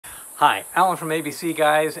Hi, Alan from ABC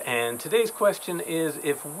Guys, and today's question is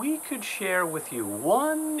if we could share with you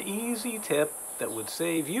one easy tip that would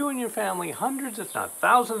save you and your family hundreds if not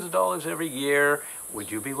thousands of dollars every year, would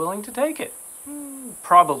you be willing to take it?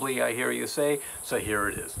 Probably, I hear you say, so here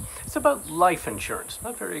it is. It's about life insurance.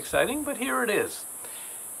 Not very exciting, but here it is.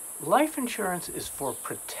 Life insurance is for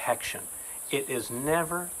protection. It is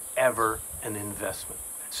never, ever an investment.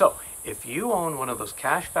 So, if you own one of those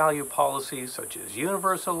cash value policies such as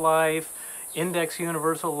Universal Life, Index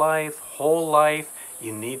Universal Life, Whole Life,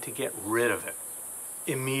 you need to get rid of it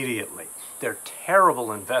immediately. They're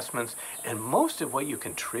terrible investments, and most of what you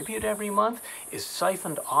contribute every month is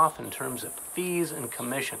siphoned off in terms of fees and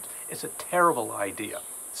commissions. It's a terrible idea.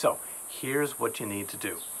 So, here's what you need to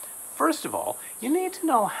do. First of all, you need to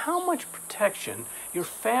know how much protection your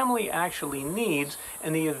family actually needs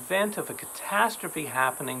in the event of a catastrophe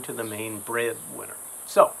happening to the main breadwinner.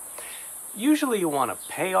 So, usually you want to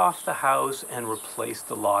pay off the house and replace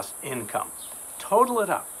the lost income. Total it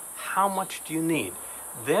up. How much do you need?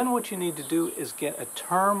 Then what you need to do is get a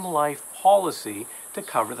term life policy to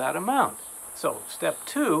cover that amount. So, step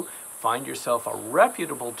 2, find yourself a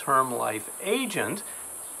reputable term life agent.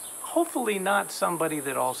 Hopefully not somebody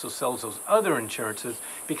that also sells those other insurances,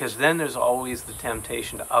 because then there's always the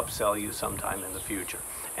temptation to upsell you sometime in the future.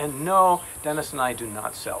 And no, Dennis and I do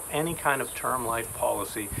not sell any kind of term life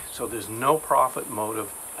policy, so there's no profit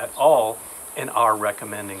motive at all in our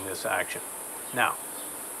recommending this action. Now,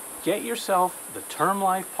 get yourself the term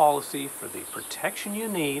life policy for the protection you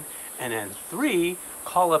need, and then 3,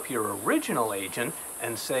 call up your original agent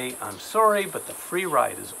and say, I'm sorry, but the free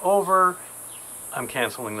ride is over. I'm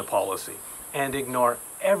canceling the policy, and ignore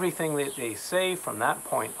everything that they say from that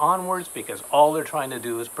point onwards, because all they're trying to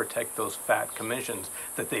do is protect those fat commissions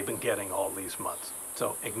that they've been getting all these months.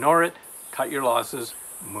 So ignore it, cut your losses,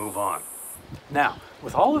 move on. Now,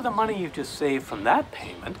 with all of the money you've just saved from that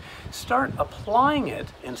payment, start applying it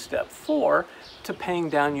in step 4 to paying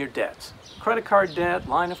down your debts. Credit card debt,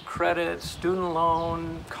 line of credit, student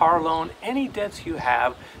loan, car loan, any debts you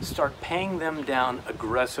have, start paying them down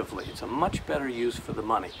aggressively. It's a much better use for the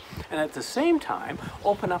money. And at the same time,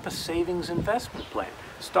 open up a savings investment plan.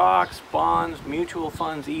 Stocks, bonds, mutual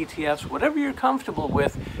funds, ETFs, whatever you're comfortable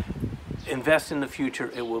with, invest in the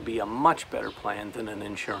future. It will be a much better plan than an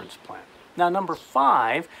insurance plan. Now, number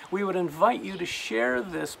 5, we would invite you to share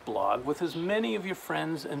this blog with as many of your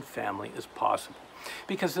friends and family as possible,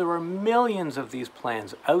 because there are millions of these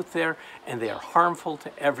plans out there and they are harmful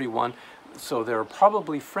to everyone. So there are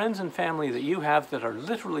probably friends and family that you have that are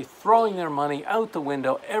literally throwing their money out the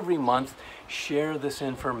window every month. Share this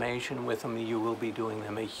information with them. You will be doing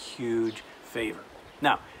them a huge favor.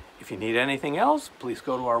 Now, if you need anything else, please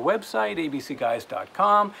go to our website,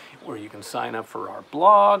 abcguys.com, where you can sign up for our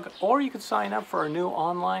blog, or you can sign up for our new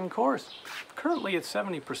online course. Currently it's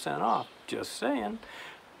 70% off, just saying.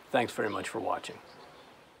 Thanks very much for watching.